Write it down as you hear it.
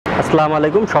আসসালামু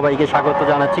আলাইকুম, সবাইকে স্বাগত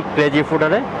জানাচ্ছি ক্রেজি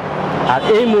ফুডারে। আর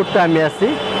এই মুহূর্তে আমি আছি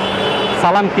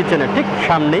সালাম কিচেনের ঠিক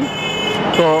সামনেই।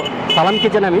 তো সালাম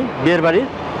কিচেনে আমি বিয়ের বাড়ির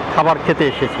খাবার খেতে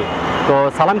এসেছি। তো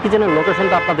সালাম কিচেনের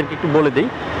লোকেশনটা আপনাদেরকে একটু বলে দিই।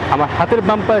 আমার হাতের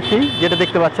বাম পাশেই যেটা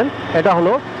দেখতে পাচ্ছেন এটা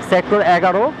হলো সেক্টর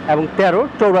 11 এবং 13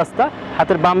 চৌরাস্তা।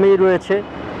 হাতের বামেই রয়েছে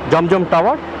জমজম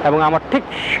টাওয়ার এবং আমার ঠিক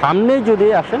সামনেই যদি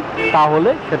আসেন তাহলে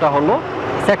সেটা হলো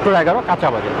সেক্টর 11 কাঁচা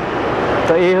বাজার।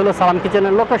 তো এই হলো সালাম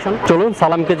কিচেনের লোকেশন। চলুন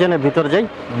সালাম কিচেনের ভিতরে যাই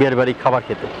বিয়ের বাড়ি খাবার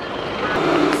খেতে।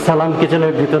 সালাম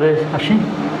কিচেনের ভিতরে আসি,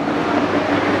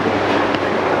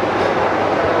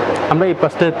 আমরা এই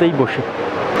পাশটাতেই বসি।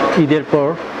 ঈদের পর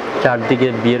চারদিকে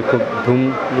বিয়ের খুব ধুম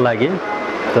লাগে,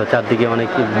 তো চারদিকে অনেক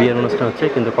বিয়ের অনুষ্ঠান হচ্ছে,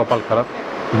 কিন্তু কপাল খারাপ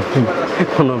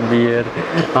কোনো বিয়ের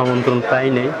আমন্ত্রণ পাই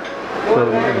নেই। তো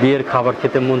বিয়ের খাবার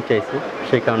খেতে মন চাইছে,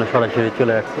 সেই কারণে সরাসরি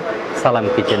চলে আসছে সালাম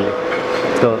কিচেনে।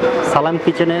 তো সালাম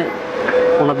কিচেনে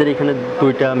ওনাদের এখানে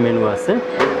দুইটা মেনু আছে।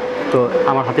 তো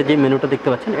আমার হাতে যে মেনুটা দেখতে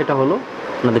পাচ্ছেন এটা হলো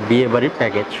ওনাদের বিয়ে বাড়ির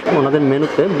প্যাকেজ। ওনাদের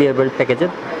মেনুতে বিয়ে বাড়ির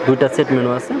প্যাকেজের দুইটা সেট মেনু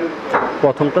আছে।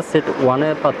 প্রথমটা সেট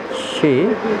 1-এ পাচ্ছি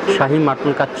শাহি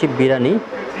mutton kacchi biryani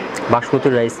basmati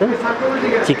রাইসে,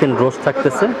 chicken roast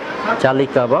থাকতেছে, চালি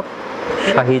কাবাব,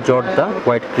 শাহি জর্দা,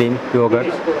 হোয়াইট ক্রিম,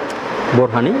 ইয়োগার্ট,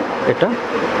 বোরহানি এটা,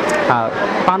 আর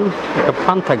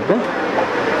পান থাকবে।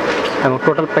 এবং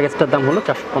টোটাল প্যাকেজটার দাম হলো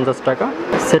 450 টাকা।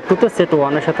 সেট 2-তে সেট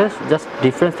 1-এর সাথে জাস্ট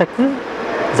ডিফারেন্স থাকতেছে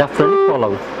জাফরানি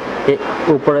পোলাও।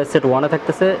 উপরে সেট 1-এ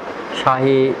থাকতেছে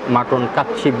শাহি মাটন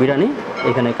কাচ্চি বিরিয়ানি,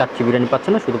 এখানে কাচ্চি বিরিয়ানি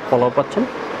পাচ্ছেন না, শুধু পোলাও পাচ্ছেন।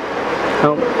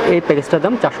 এবং এই প্যাকেজটার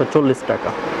দাম 440 টাকা।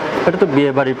 এটা তো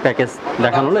বিয়ে বাড়ির প্যাকেজ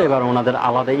দেখানো হলো। এবার ওনাদের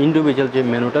আলাদা ইন্ডিভিজুয়াল যে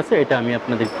মেনুটা আছে এটা আমি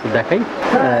আপনাদের দেখাই।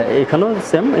 এখানেও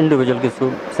সেম ইন্ডিভিজুয়াল কিছু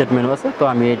সেট মেনু আছে, তো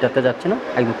আমি এটাতে যাচ্ছি না,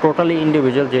 একদম টোটালি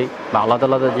ইন্ডিভিজুয়াল যেই বা আলাদা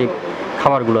আলাদা যে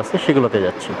খাবারগুলো আছে সেগুলোতে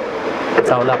যাচ্ছি,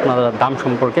 তাহলে আপনারা দাম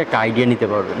সম্পর্কে একটা আইডিয়া নিতে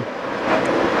পারবেন।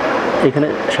 এখানে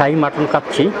শাহি মাটন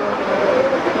কাচ্চি,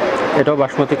 এটাও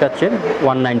বাসমতি কাচ্চি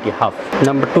 190 হাফ।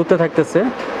 নাম্বার 2-তে থাকতেছে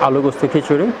আলু গোস্ত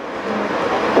খিচুড়ি,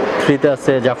 3-তে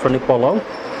আছে জাফরানি পোলাও,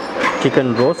 চিকেন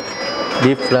রোস্ট,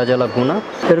 বিফ রাজালা ভুনা।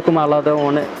 এরকম আলাদা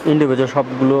অনেক ইন্ডিভিজুয়াল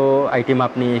সবগুলো আইটেম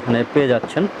আপনি এখানে পেয়ে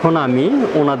যাচ্ছেন। এখন আমি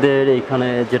ওনাদের এখানে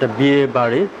যেটা বিয়ে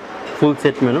বাড়ির ফুল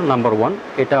সেট মেনু নাম্বার 1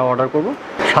 এটা অর্ডার করব,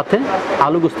 সাথে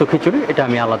আলু গোস্ত খিচুড়ি এটা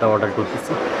আমি আলাদা অর্ডার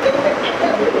করতেছি।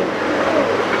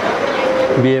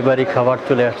 বিয়ে বাড়ি খাবার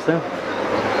চলে আসছে,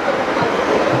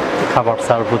 খাবার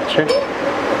সার্ভ হচ্ছে।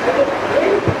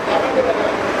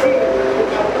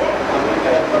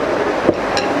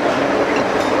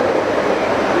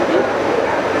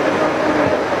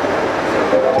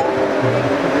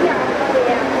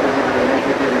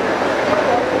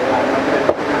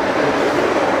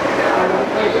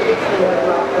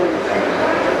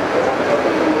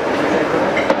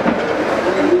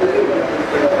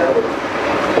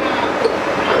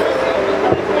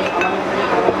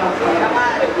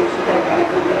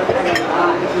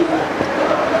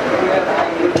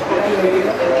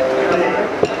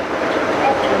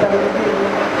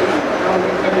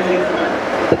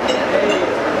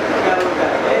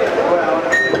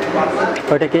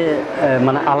 ওইটাকে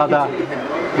মানে আলাদা,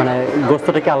 মানে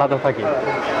গোস্তটাকে আলাদা থাকে,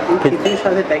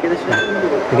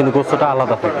 কিন্তু গোস্তটা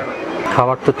আলাদা থাকে।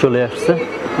 খাবার তো চলে আসছে,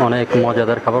 অনেক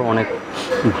মজাদার খাবার, অনেক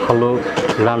ভালো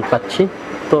রান পাচ্ছি।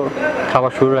 তো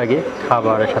খাবার শুরুর আগে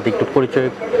খাবারের সাথে একটু পরিচয়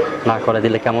না করে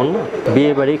দিলে কেমন না।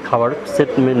 বিয়ে বাড়ি খাবার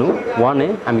সেট মেনু 1-এ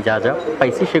আমি যা যা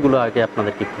পাইছি সেগুলো আগে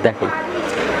আপনাদেরকে একটু দেখাই।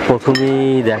 প্রথমেই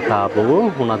দেখাবো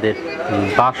ওনাদের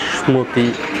বাসমতি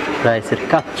রাইসের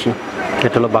কাচ্চি।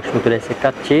 এটা হলো বাসমতি রাইসের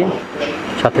কাচ্চি,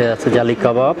 সাথে আছে জালি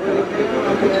কাবাব,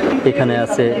 এখানে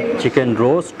আছে চিকেন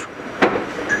রোস্ট,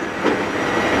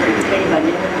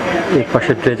 এই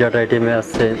পাশে ডেজার্ট আইটেমে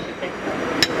আছে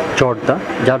জর্দা।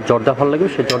 যার জর্দা ভালো লাগবে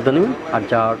সে জর্দা নেবেন, আর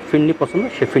যার ফিন্নি পছন্দ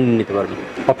সে ফিন্নি নিতে পারবে,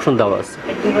 অপশন দেওয়া আছে।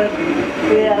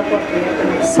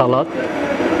 সালাদ,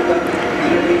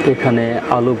 এখানে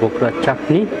আলু বোখরার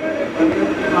চাটনি,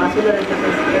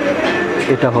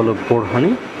 এটা হলো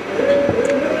বোরহানি,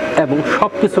 এবং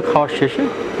সব কিছু খাওয়ার শেষে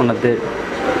ওনাদের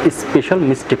স্পেশাল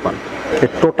মিষ্টি পান। এই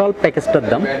টোটাল প্যাকেজটার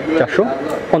দাম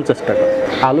 450 টাকা।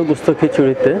 আলু গোস্ত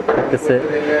খিচুড়িতে থাকতেছে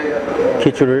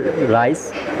খিচুড়ির রাইস,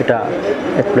 এটা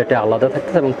এক প্লেটে আলাদা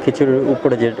থাকতেছে, এবং খিচুড়ির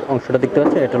উপরে যে অংশটা দেখতে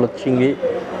পাচ্ছেন এটা হলো চিংড়ি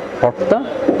ভর্তা।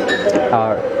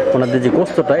 আর ওনাদের যে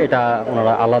গোস্তটা এটা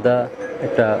ওনারা আলাদা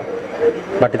একটা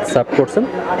বাটিতে সার্ভ করছেন,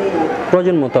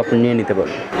 প্রয়োজন মতো আপনি নিয়ে নিতে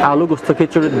পারবেন। আলু গোস্ত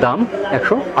খিচুড়ির দাম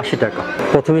 180 টাকা।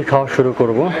 প্রথমেই খাওয়া শুরু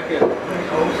করব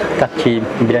কাচ্চি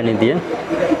বিরিয়ানি দিয়ে,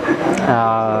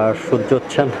 আর সহ্য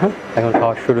হচ্ছে না, এখন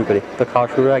খাওয়া শুরু করি। তো খাওয়া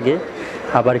শুরুর আগে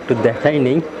আবার একটু দেখাই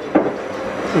নেই,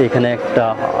 এখানে একটা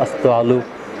আস্ত আলু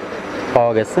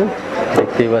পাওয়া গেছে,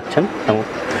 দেখতেই পাচ্ছেন, এবং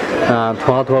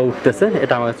ধোঁয়া ধোঁয়া উঠতেছে,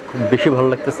 এটা আমার কাছে খুব বেশি ভালো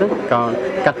লাগতেছে। কারণ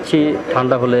কাচ্চি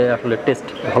ঠান্ডা হলে আসলে টেস্ট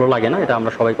ভালো লাগে না, এটা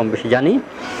আমরা সবাই কম বেশি জানি।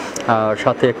 আর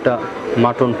সাথে একটা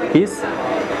মাটন পিস,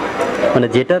 মানে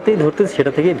যেটাতেই ধরতেছে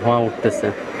সেটা থেকেই ধোঁয়া উঠতেছে,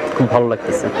 খুব ভালো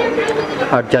লাগতেছে।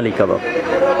 আর জালি কাবাব,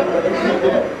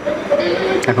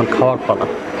 এখন খাওয়ার পালা।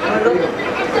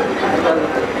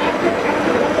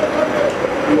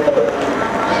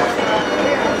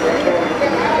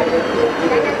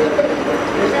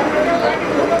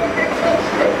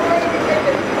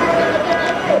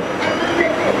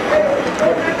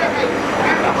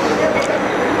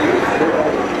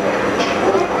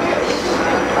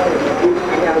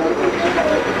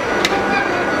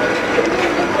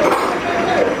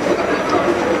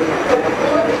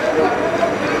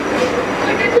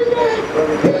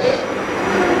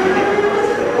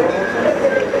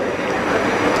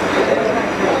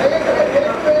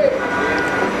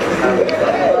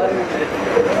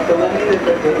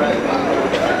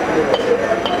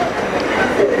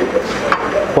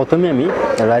 প্রথমে আমি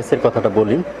রাইসের কথাটা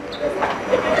বলি।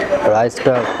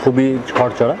 রাইসটা খুবই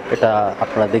ঝরঝরা, এটা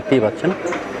আপনারা দেখতেই পাচ্ছেন,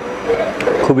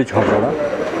 খুবই ঝরঝরা।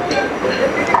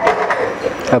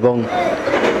 এবং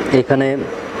এখানে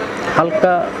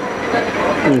হালকা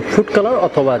ফুড কালার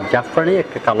অথবা জাফরানি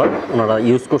একটা কালার ওনারা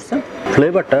ইউজ করছেন।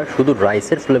 ফ্লেভারটা শুধু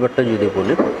রাইসের ফ্লেভারটা যদি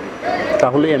বলি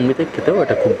তাহলে এমনিতে খেতেও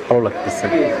এটা খুব ভালো লাগতেছে।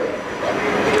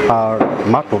 আর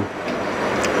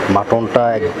মাটনটা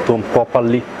একদম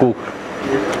প্রপারলি কুকড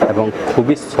এবং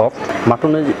খুবই সফট।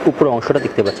 মাটনের যে উপরে অংশটা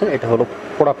দেখতে পাচ্ছেন, এটা হলো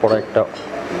পোড়া পোড়া একটা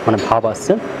মানে ভাব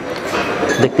আসছে,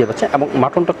 দেখতে পাচ্ছেন। এবং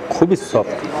মাটনটা খুবই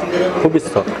সফট।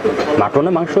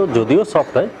 মাটনের মাংস যদিও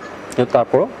সফট হয়, কিন্তু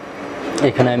তারপরও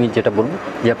এখানে আমি যেটা বলবো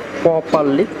যে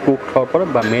প্রপারলি কুকড হওয়ার পরে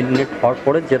বা ম্যারিনেট হওয়ার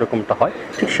পরে যেরকমটা হয়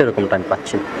ঠিক সেরকমটা আমি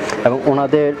পাচ্ছি। এবং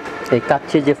ওনাদের এই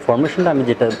কাচ্চি যে ফরমেশনটা আমি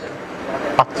যেটা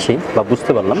পাচ্ছি বা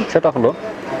বুঝতে পারলাম, সেটা হলো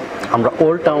আমরা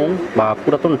ওল্ড টাউন বা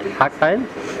পুরাতন ঢাকায়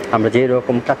আমরা যে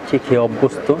রকম কাচ্চি খেয়ে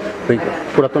অভ্যস্ত, ওই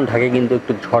পুরাতন ঢাকায় কিন্তু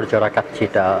একটু ঝরঝরা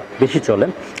কাচ্চিটা বেশি চলে।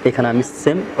 এখানে আমি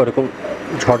সেম ওরকম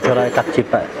ঝরঝরা কাচ্চি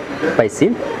পাইছি।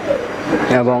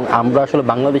 এবং আমরা আসলে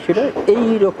বাংলাদেশিরা এই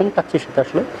রকম কাচ্চির সাথে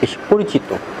আসলে বেশি পরিচিত,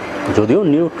 যদিও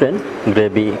নিউট্রেন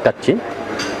গ্রেভি কাচ্চি,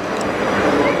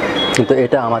 কিন্তু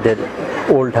এটা আমাদের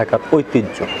ওল্ড ঢাকার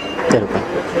ঐতিহ্য এরকম।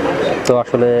 তো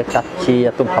আসলে কাচ্চি,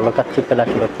 এত ভালো কাচ্চি পেলে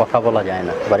আসলে কথা বলা যায়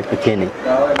না, এবার একটু খেয়ে নিই।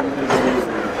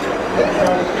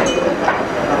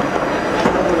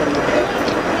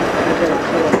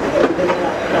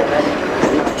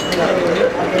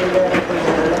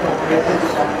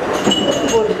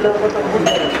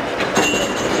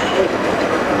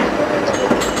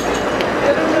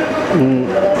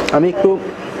 আমি একটু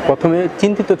প্রথমে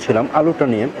চিন্তিত ছিলাম আলুটা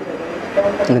নিয়ে,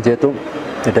 যেহেতু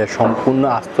এটা সম্পূর্ণ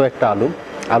আস্ত একটা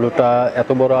আলুটা এত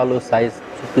বড় আলু সাইজ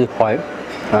যদি হয়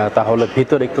তাহলে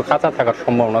ভিতরে একটু কাঁচা থাকার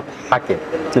সম্ভাবনা থাকে,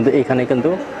 কিন্তু এখানে কিন্তু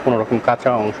কোনো রকম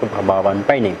কাঁচা অংশ বা আমি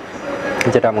পাইনি,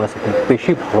 যেটা আমার কাছে খুব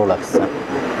বেশি ভালো লাগছে।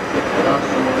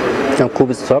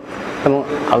 খুবই সফট এবং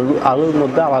আলুর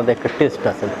মধ্যে আলাদা একটা টেস্ট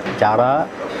আছে। যারা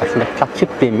আসলে কাচ্চি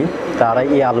প্রেমী তারা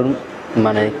এই আলুর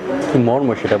মানে কি মর্ম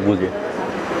সেটা বুঝে।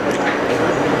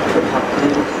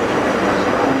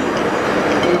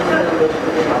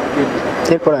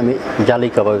 এরপর আমি জালি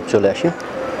কাবাবে চলে আসি।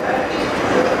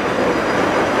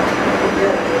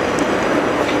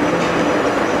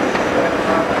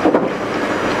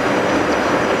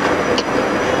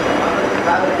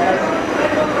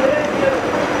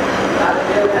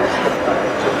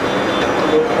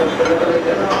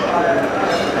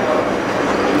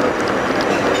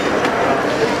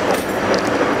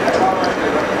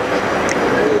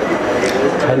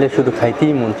 খাইলে শুধু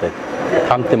খাইতেই মন চায়,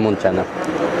 থামতে মন চায় না।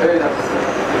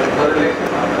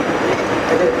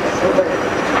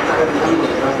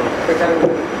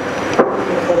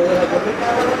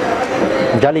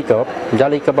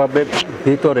 জালি কাবাবের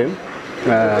ভিতরে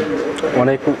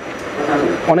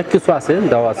অনেক কিছু আছে,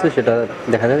 দেওয়া আছে, সেটা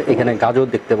দেখা যায়। এখানে গাজর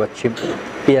দেখতে পাচ্ছি,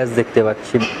 পেঁয়াজ দেখতে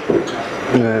পাচ্ছি,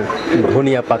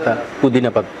 ধনিয়া পাতা, পুদিনা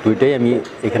পাতা, দুইটাই আমি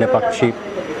এখানে পাচ্ছি।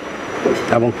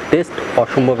 এবং টেস্ট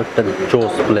অসম্ভব একটা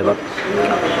জোস ফ্লেভার।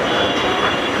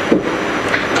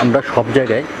 আমরা সব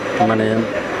জায়গায় মানে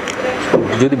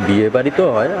যদি বিয়ে বাড়িতেও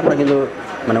হয়, আমরা কিন্তু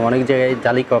মানে অনেক জায়গায়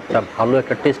জালি কাবাবটা ভালো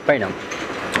একটা টেস্ট পাই না,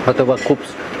 হয়তো বা খুব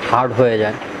হার্ড হয়ে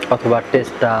যায়, অথবা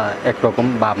টেস্টটা একরকম,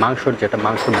 বা মাংসর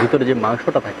ভিতরে যে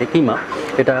মাংসটা থাকে কিমা,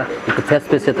 এটা একটু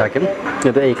ফেসে থাকে।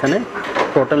 কিন্তু এইখানে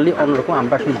টোটালি অন্যরকম,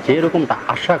 আমরা আসলে যেরকমটা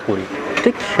আশা করি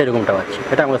ঠিক সেরকমটা পাচ্ছি,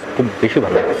 এটা আমার খুব বেশি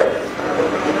ভালো লাগছে।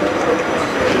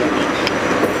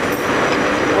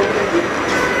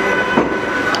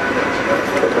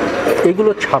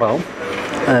 এগুলো ছাড়াও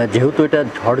যেহেতু এটা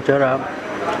ঝরঝরা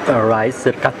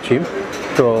রাইসের কাচ্চি,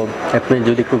 তো তো আপনি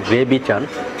যদি একটু গ্রেভি চান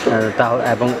তাহলে,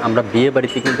 এবং আমরা বিয়ে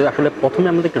বাড়িতে কিন্তু আসলে প্রথমে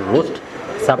আমাদেরকে রোস্ট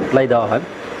সাপ্লাই দেওয়া হয়।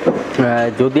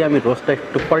 যদি আমি রোস্টটা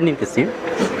একটু পরে নিতেছি,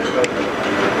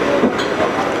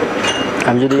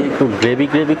 আমি যদি একটু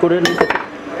গ্রেভি করে নিতে,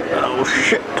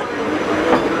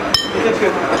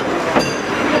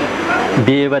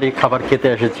 বিয়ে বাড়ির খাবার খেতে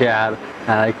এসেছে আর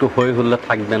একটু হই হুল্লা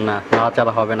থাকবে না,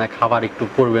 নাড়াচাড়া হবে না, খাবার একটু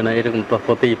পড়বে না, এরকম তো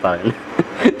হতেই পারে না।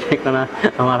 সেখানে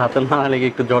আমার হাতে নাড়া লেগে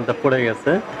একটু জর্দা পড়ে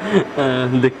গেছে,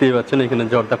 দেখতেই পাচ্ছেন এখানে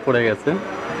জর্দা পড়ে গেছে।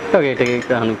 ওকে, এটাকে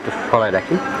আমি একটু সরাই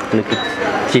রাখি, একটু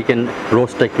চিকেন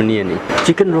রোস্টটা একটু নিয়ে নিই।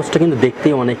 চিকেন রোস্টটা কিন্তু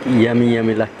দেখতেই অনেক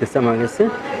ইয়ামি লাগতেছে আমার কাছে,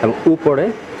 এবং উপরে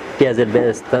পেঁয়াজের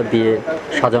বেরেস্তা দিয়ে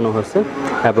সাজানো হয়েছে,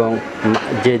 এবং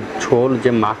যে ঝোল,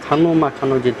 যে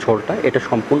মাখানো যে ঝোলটা, এটা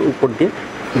সম্পূর্ণ উপর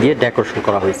দিয়ে ডেকোরেশন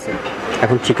করা হয়েছে।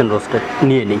 এখন চিকেন রোস্টটা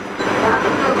নিয়ে নিই।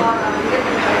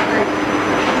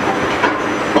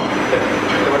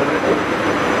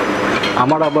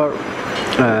 আমার আবার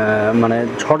মানে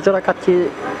ঝরঝরা কাচ্চি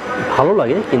ভালো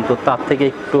লাগে, কিন্তু তার থেকে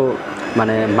একটু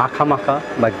মানে মাখা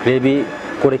বা গ্রেভি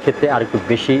করে খেতে আর একটু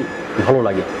বেশি ভালো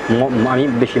লাগে, আমি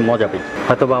বেশি মজা পাই।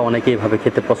 হয়তো বা অনেকেই এভাবে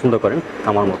খেতে পছন্দ করেন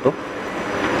আমার মতো।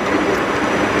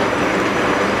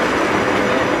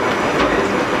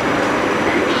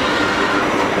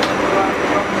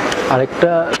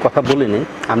 আরেকটা কথা বলে নিই,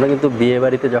 আমরা কিন্তু বিয়ে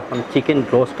বাড়িতে যখন চিকেন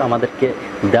রোস্ট আমাদেরকে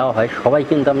দেওয়া হয়, সবাই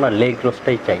কিন্তু আমরা লেগ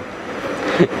রোস্টটাই চাই।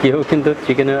 কেউ কিন্তু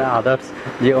চিকেনের আদার্স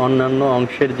যে অন্যান্য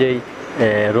অংশের যেই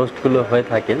রোস্টগুলো হয়ে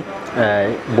থাকে,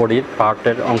 বডির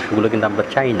পার্টের অংশগুলো কিন্তু আমরা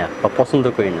চাই না বা পছন্দ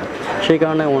করি না। সেই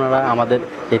কারণে ওনারা আমাদের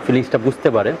এই ফিলিংসটা বুঝতে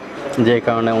পারে, যে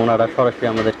কারণে ওনারা সরাসরি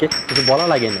আমাদেরকে কিছু বলা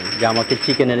লাগে না যে আমাকে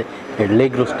চিকেনের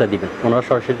লেগ রোস্টটা দিবেন, ওনারা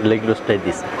সরাসরি লেগ রোস্টটাই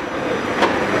দিচ্ছে।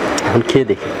 এখন খেয়ে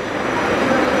দেখি।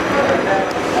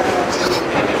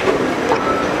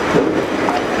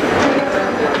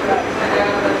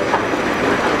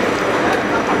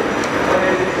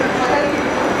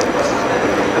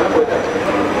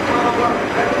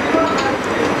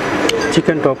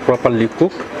 চিকেনটা প্রপারলি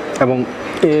কুক, এবং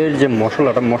এর যে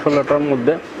মশলাটার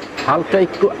মধ্যে হালকা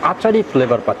একটু আচারি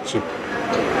ফ্লেভার পাচ্ছি।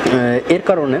 এর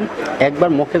কারণে একবার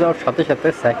মুখে দেওয়ার সাথে সাথে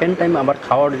সেকেন্ড টাইম আবার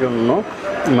খাওয়ার জন্য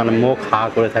মানে মুখ হা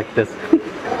করে থাকতেছে।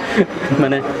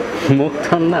 মানে মুখ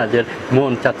ঠান্ডা, যে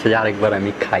মন চাচ্ছে যে আরেকবার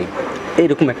আমি খাই,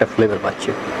 এইরকম একটা ফ্লেভার পাচ্ছি।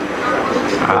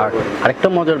 আর আরেকটা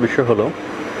মজার বিষয় হলো,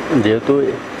 যেহেতু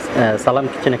সালাম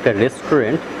কিচেন একটা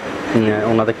রেস্টুরেন্ট,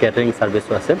 ওনাদের ক্যাটারিং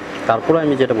সার্ভিসও আছে, তারপরে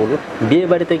আমি যেটা বলবো, বিয়ে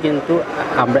বাড়িতে কিন্তু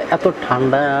আমরা এত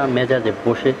ঠান্ডা মেজাজে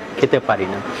বসে খেতে পারি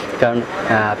না, কারণ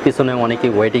পিছনে অনেকে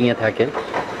ওয়েটিংয়ে থাকে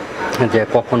যে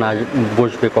কখন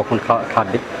বসবে, কখন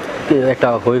খাবে, একটা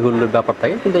হই হুল্লোড় ব্যাপার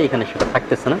থাকে, কিন্তু এখানে সেটা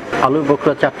থাকতেছে না। আলু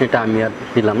বকরা চাটনিটা আমি আর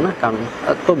দিলাম না, কারণ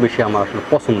এত বেশি আমার আসলে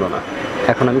পছন্দ না।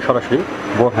 এখন আমি সরাসরি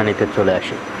বোরহানিতে চলে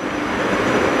আসি।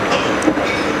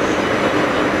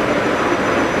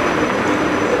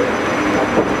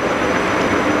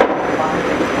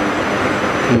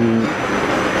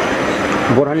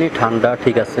 বোরহানি ঠান্ডা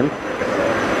ঠিক আছে,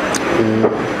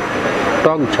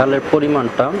 টক ঝালের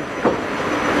পরিমাণটা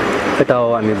এটাও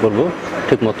আমি বলবো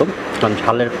ঠিক মতো, কারণ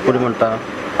ঝালের পরিমাণটা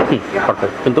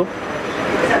পারফেক্ট, কিন্তু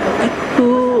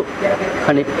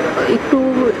একটু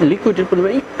লিকুইডের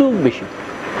পরিমাণ একটু বেশি,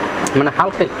 মানে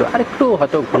হালকা একটু, আর একটু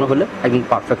হয়তো ঘন হলে একদম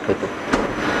পারফেক্ট হতো।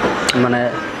 মানে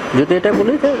যদি এটা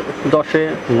বলি যে 10-এ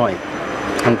 9,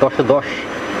 আমি 10-এ 10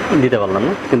 দিতে পারলাম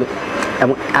না, কিন্তু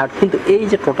এবং আর কিন্তু এই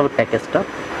যে টোটাল প্যাকেজটা,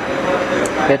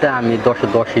 এটা আমি 10-এ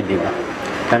 10ই দিব,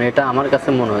 কারণ এটা আমার কাছে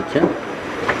মনে হচ্ছে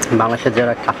বাংলাদেশের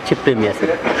যারা কাচ্চি প্রেমী আছে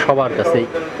সবার কাছে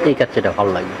এই কাচ্চিটা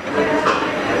ভালো লাগে।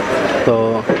 তো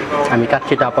আমি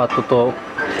কাচ্চিটা আপাতত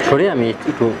সরিয়ে আমি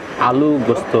একটু আলু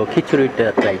গোস্ত খিচুড়িটা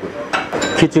ট্রাই করি।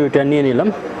 খিচুড়িটা নিয়ে নিলাম,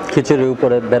 খিচুড়ির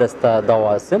উপরে বেরেস্তা দেওয়া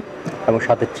আছে এবং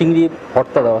সাথে চিংড়ি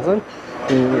ভর্তা দেওয়া আছে।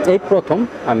 এই প্রথম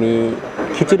আমি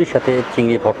খিচুড়ির সাথে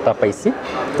চিংড়ি ভর্তা পাইছি,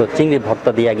 তো চিংড়ি ভর্তা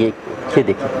দিয়ে আগে খেয়ে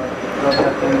দেখি।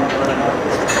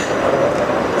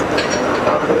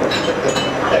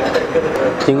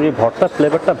 চিংড়ির ভর্তা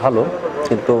ফ্লেভারটা ভালো,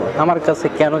 কিন্তু আমার কাছে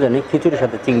কেন জানি খিচুড়ির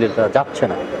সাথে চিংড়িটা যাচ্ছে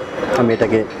না। আমি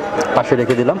এটাকে পাশে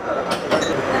রেখে দিলাম।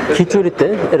 খিচুড়িতে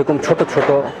এরকম ছোট ছোট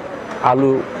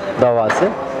আলু দেওয়া আছে,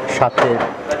 সাথে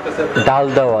ডাল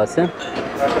দেওয়া আছে,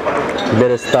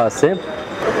 বেরেস্তা আছে,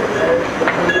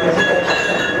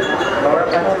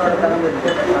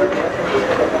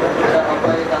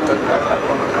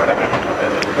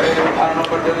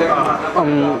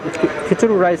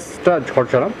 খিচুড়ি রাইসটা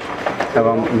ঝরঝরা,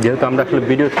 এবং যেহেতু আমরা আসলে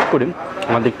ভিডিও শুট করি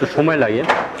আমাদের একটু সময় লাগে,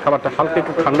 খাবারটা হালকা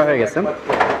একটু ঠান্ডা হয়ে গেছে,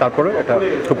 তারপরে এটা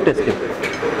খুব টেস্টি।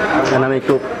 এখানে আমি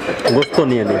একটু গোস্ত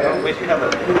নিয়ে নিই।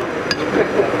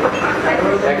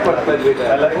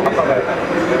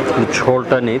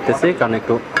 ঝোলটা নিতেছি কারণ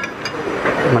একটু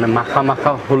মানে মাখা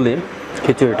মাখা হলে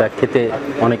খিচুড়িটা খেতে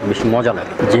অনেক বেশি মজা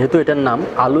লাগে। যেহেতু এটার নাম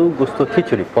আলু গোস্ত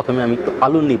খিচুড়ি, প্রথমে আমি একটু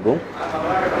আলু নিব,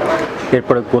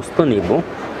 এরপরে গোস্ত নিব,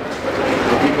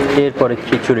 এরপরে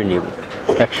খিচুড়ি নিব,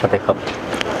 একসাথে খাবো।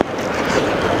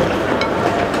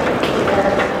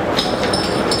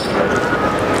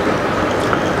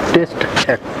 টেস্ট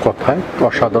এক কথায়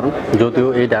অসাধারণ, যদিও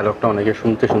এই ডায়লগটা অনেকে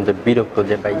শুনতে শুনতে বিরক্ত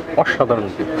যে ভাই অসাধারণ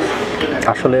কি।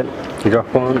 আসলে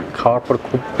যখন খাওয়ার পর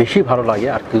খুব বেশি ভালো লাগে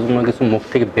আর কিছু না কিছু মুখ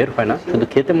থেকে বের হয় না, শুধু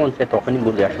খেতে মন চায়, তখনই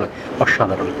বলি আসলে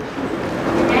অসাধারণ।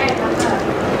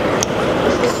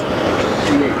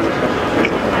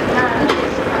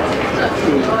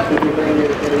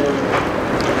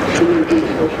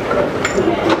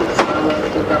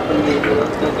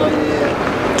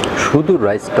 শুধু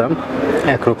রাইসটা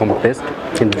একরকম টেস্ট,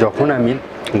 কিন্তু যখন আমি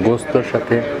গোস্তর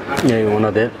সাথে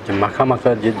ওনাদের যে মাখা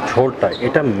মাখার যে ঝোলটা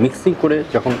এটা মিক্সিং করে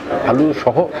যখন আলু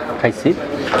সহ খাইছি,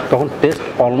 তখন টেস্ট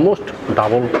অলমোস্ট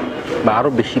ডাবল বা আরও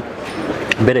বেশি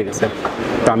বেড়ে গেছে।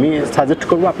 তো আমি সাজেস্ট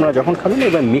করবো আপনারা যখন খাবেন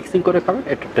এবার মিক্সিং করে খাবেন,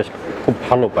 এটা টেস্ট খুব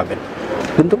ভালো পাবেন।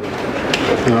 কিন্তু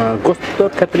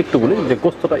গোস্তর ক্ষেত্রে একটু বলি যে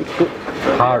গোস্তটা একটু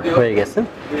হার্ড হয়ে গেছে,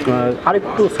 আর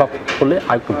একটু সফট হলে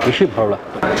আর একটু বেশি ভালো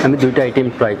লাগতো। আমি দুইটা আইটেম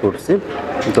ট্রাই করছি,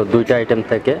 তো দুইটা আইটেম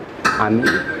থেকে আমি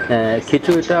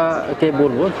খিচুড়িটাকে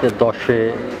বলবো যে 10-এ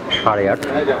 8.5,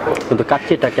 কিন্তু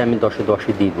কাচ্চিটাকে আমি 10-এ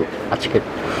 10ই দিব আজকে।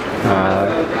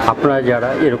 আপনারা যারা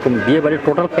এরকম বিয়েবাড়ির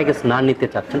টোটাল প্যাকেজ না নিতে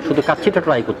চাচ্ছেন, শুধু কাচ্চিটা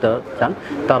ট্রাই করতে চান,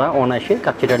 তারা অনায়াসে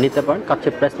কাচ্চিটা নিতে পারেন।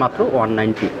 কাচ্চির প্রাইস মাত্র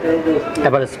 190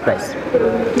 অ্যাভারেজ প্রাইস,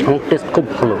 এবং টেস্ট খুব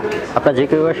ভালো। আপনারা যে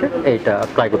কেউ আসে এইটা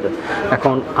ট্রাই করতে।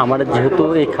 এখন আমাদের যেহেতু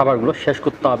এই খাবারগুলো শেষ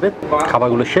করতে হবে,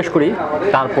 খাবারগুলো শেষ করি,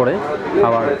 তারপরে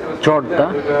আবার জর্দা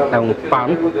এবং পান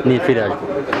নিয়ে ফিরে আসবো।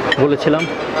 বলেছিলাম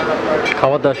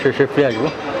খাওয়া দাওয়া শেষে ফিরে আসবো,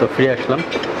 তো ফিরে আসলাম।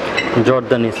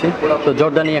 জর্দা নিয়েছি, তো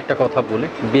জর্দা নিয়ে একটা কথা বলি,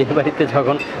 বিয়ে বাড়িতে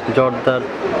যখন জর্দার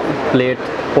প্লেট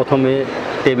প্রথমে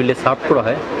টেবিলে সার্ভ করা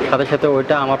হয়, সাথে সাথে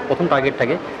ওইটা আমার প্রথম টার্গেট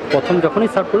থাকে, প্রথম যখনই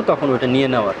সার্ভ করি তখন ওইটা নিয়ে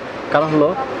নেওয়ার কারণ হলো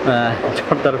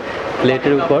জর্দার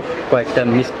প্লেটের উপর কয়েকটা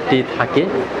মিষ্টি থাকে,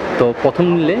 তো প্রথম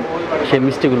নিলে সেই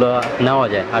মিষ্টিগুলো নেওয়া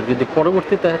যায়, আর যদি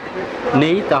পরবর্তীতে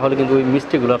নেই তাহলে কিন্তু ওই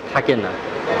মিষ্টিগুলো থাকে না।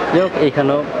 যাই হোক,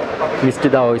 এইখানেও মিষ্টি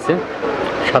দেওয়া হয়েছে,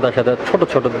 সাদা সাদা ছোট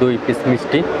ছোট 2 পিস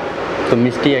মিষ্টি, তো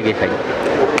মিষ্টি আগে খাই।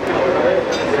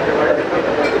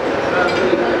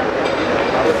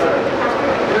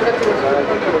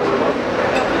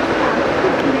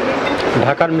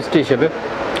 ঢাকার মিষ্টি হিসেবে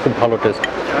খুব ভালো টেস্ট,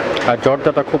 আর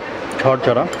জর্দাটা খুব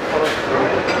ঝরঝরা।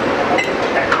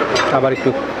 আবার একটু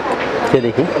খেয়ে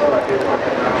দেখি।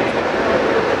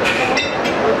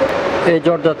 এই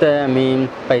জর্দাতে আমি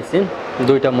পাইছি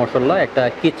 2টা মশলা, একটা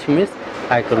কিচমিচ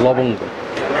আর একটা লবঙ্গ।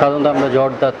 সাধারণত আমরা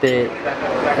জর্দাতে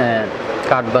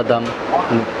কাঠবাদাম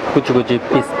কুচি কুচি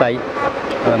পিস পাই,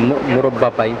 মোরব্বা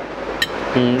পাই,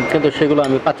 কিন্তু সেগুলো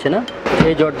আমি পাচ্ছি না।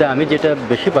 এই জর্দা আমি যেটা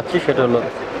বেশি পাচ্ছি সেটা হলো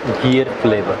ঘিয়ের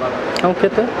ফ্লেভার, এবং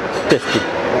খেতে টেস্টি।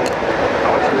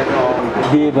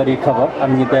 বিয়ে বাড়ির খাবার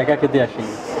আমি কিন্তু একা খেতে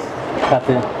আসিনি,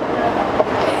 সাথে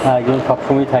একজন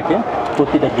সবসময় থাকে,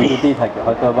 প্রতিটা ভিডিওতেই থাকে,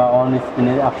 হয়তো বা অন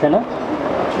স্ক্রিনে আসে না,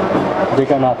 যে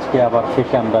কারণে আজকে আবার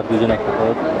শেষে আমরা দুজনে একসাথে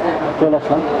চলে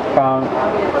আসলাম। কারণ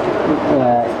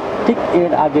ঠিক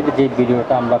এর আগের যে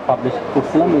ভিডিওটা আমরা পাবলিশ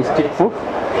করছিলাম স্ট্রিট ফুড,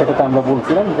 সেটাতে আমরা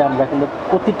বলছিলাম যে আমরা কিন্তু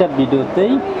প্রতিটা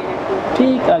ভিডিওতেই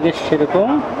ঠিক আগে সেরকম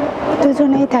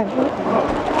দুজনেই থাকবো,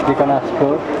 যে কারণে আজকে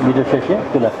ভিডিও শেষে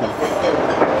চলে আসলাম।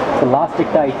 তো লাস্ট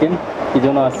একটা আইটেম কি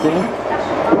জন্য আছে,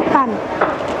 পান।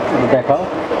 দেখাও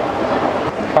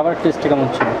খাবারের টেস্ট কেমন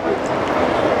ছিল।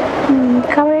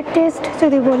 খাবারের টেস্ট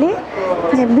যদি বলি,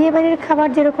 যে বিয়েবাড়ির খাবার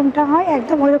যেরকমটা হয়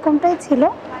একদম ওই রকমটাই ছিল,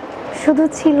 শুধু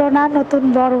ছিল না নতুন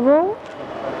বর বউ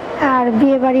আর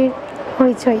বিয়েবাড়ির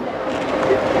হইচই।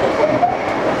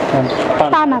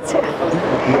 পান আছে,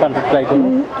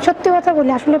 সত্যি কথা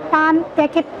বলি আসলে পান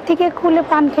প্যাকেট থেকে খুলে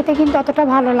পান খেতে কিন্তু অতটা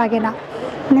ভালো লাগে না।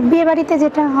 মানে বিয়েবাড়িতে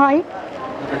যেটা হয়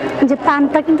যে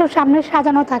পানটা কিন্তু সামনে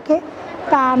সাজানো থাকে,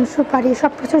 পান সুপারি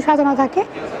সব কিছু সাজানো থাকে,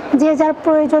 যে যার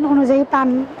প্রয়োজন অনুযায়ী পান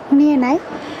নিয়ে নেয়।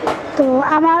 তো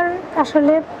আমার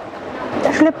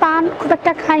আসলে পান খুব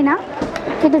একটা খাই না,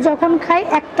 কিন্তু যখন খাই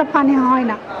একটা পানে হয়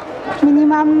না,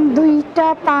 মিনিমাম 2টা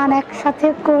পান একসাথে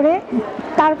করে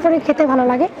তারপরে খেতে ভালো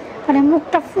লাগে। মানে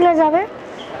মুখটা ফুলে যাবে,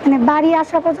 মানে বাড়ি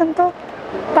আসা পর্যন্ত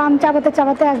পান চাবাতে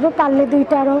চাবাতে আসবো, পারলে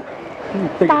 2টা আরও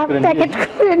প্যাকেট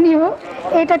করে নিব,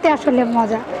 এটাতে আসলে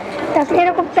মজা। আসলে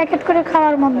এরকম প্যাকেট করে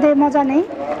খাওয়ার মধ্যে মজা নেই।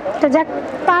 তো যাক,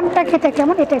 পানটা খেতে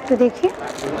কেমন এটা একটু দেখি।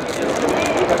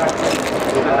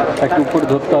 একটু উপরে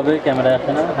ধরতে হবে, ক্যামেরা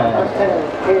আসে না। হ্যাঁ,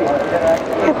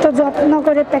 এত যত্ন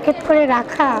করে প্যাকেট করে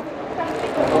রাখা,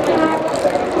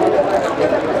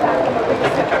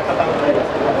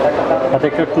 সাথে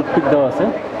একটা টুথপিক দেওয়া আছে।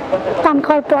 পান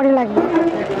খাওয়ার পরে লাগবে।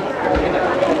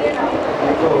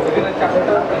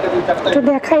 একটু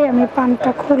দেখাই আমি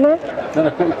পানটা খুলে। না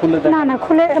না, খুলে দেখ। না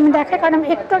খুলে আমি দেখাই, কারণ আমি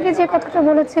একটু আগে যে কথাটা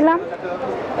বলেছিলাম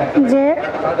যে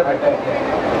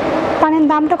পানের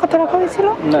দামটা কত রাখা হয়েছিল।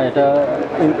 না, এটা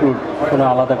ইনক্লুড, কোনো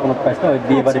আলাদা কোনো প্রাইস না, ওই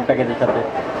বিয়ে বাড়ির প্যাকেজের সাথে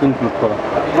ইনক্লুড করা।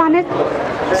 পানের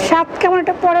স্বাদ কেমন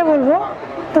এটা পরে বলবো।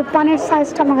 তো পানের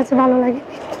সাইজটা আমার কাছে ভালো লাগে,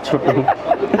 ছোট।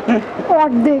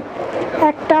 অর্ধেক,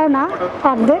 একটাও না,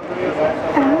 অর্ধেক।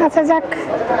 আচ্ছা যাক,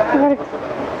 এবার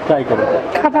ট্রাই করো।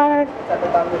 খাবার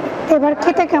এবার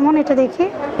খেতে কেমন এটা দেখি।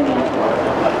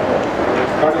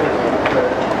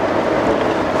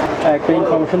 একটা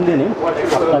ইনফরমেশন দিয়ে নিই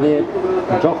আপনাদের,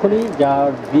 যখনই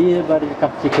যার বিয়ে বাড়ির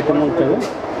কাচ্চি খেতে মন চাবে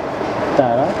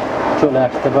তারা চলে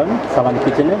আসতে পারেন সালাম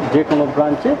কিচেনে যে কোনো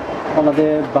ব্রাঞ্চে।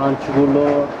 আমাদের ব্রাঞ্চগুলো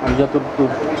আমি যতটুকু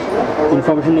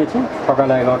ইনফরমেশন নিয়েছি সকাল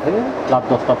 11টা থেকে রাত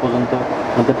 10টা পর্যন্ত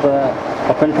আমাদের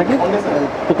ওপেন থাকে।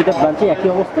 প্রতিটা ব্রাঞ্চে একই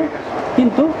অবস্থা,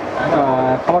 কিন্তু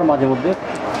খাবার মাঝে মধ্যে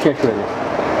শেষ হয়ে যায়।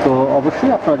 তো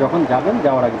অবশ্যই আপনারা যখন যাবেন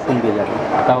যাওয়ার আগে ফোন দিয়ে যাবেন,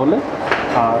 তাহলে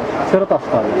আর ফেরত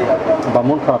আসতে হবে বা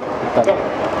মন খারাপ করতে হবে।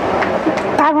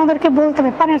 আমাদেরকে বলতে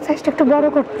হবে পানের সাইজটা একটু বড়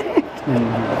করতে,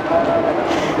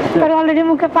 অলরেডি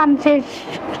মুখে পান শেষ।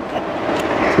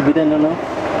 বিদায় না,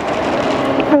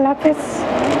 আল্লাহ হাফেজ।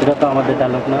 এটা তো আমাদের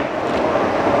ডায়লগ না।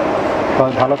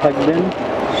 সবাই ভালো থাকবেন,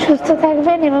 সুস্থ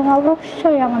থাকবেন এবং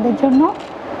অবশ্যই আমাদের জন্য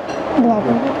দোয়া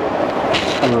করবেন।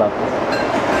 আল্লাহ হাফেজ।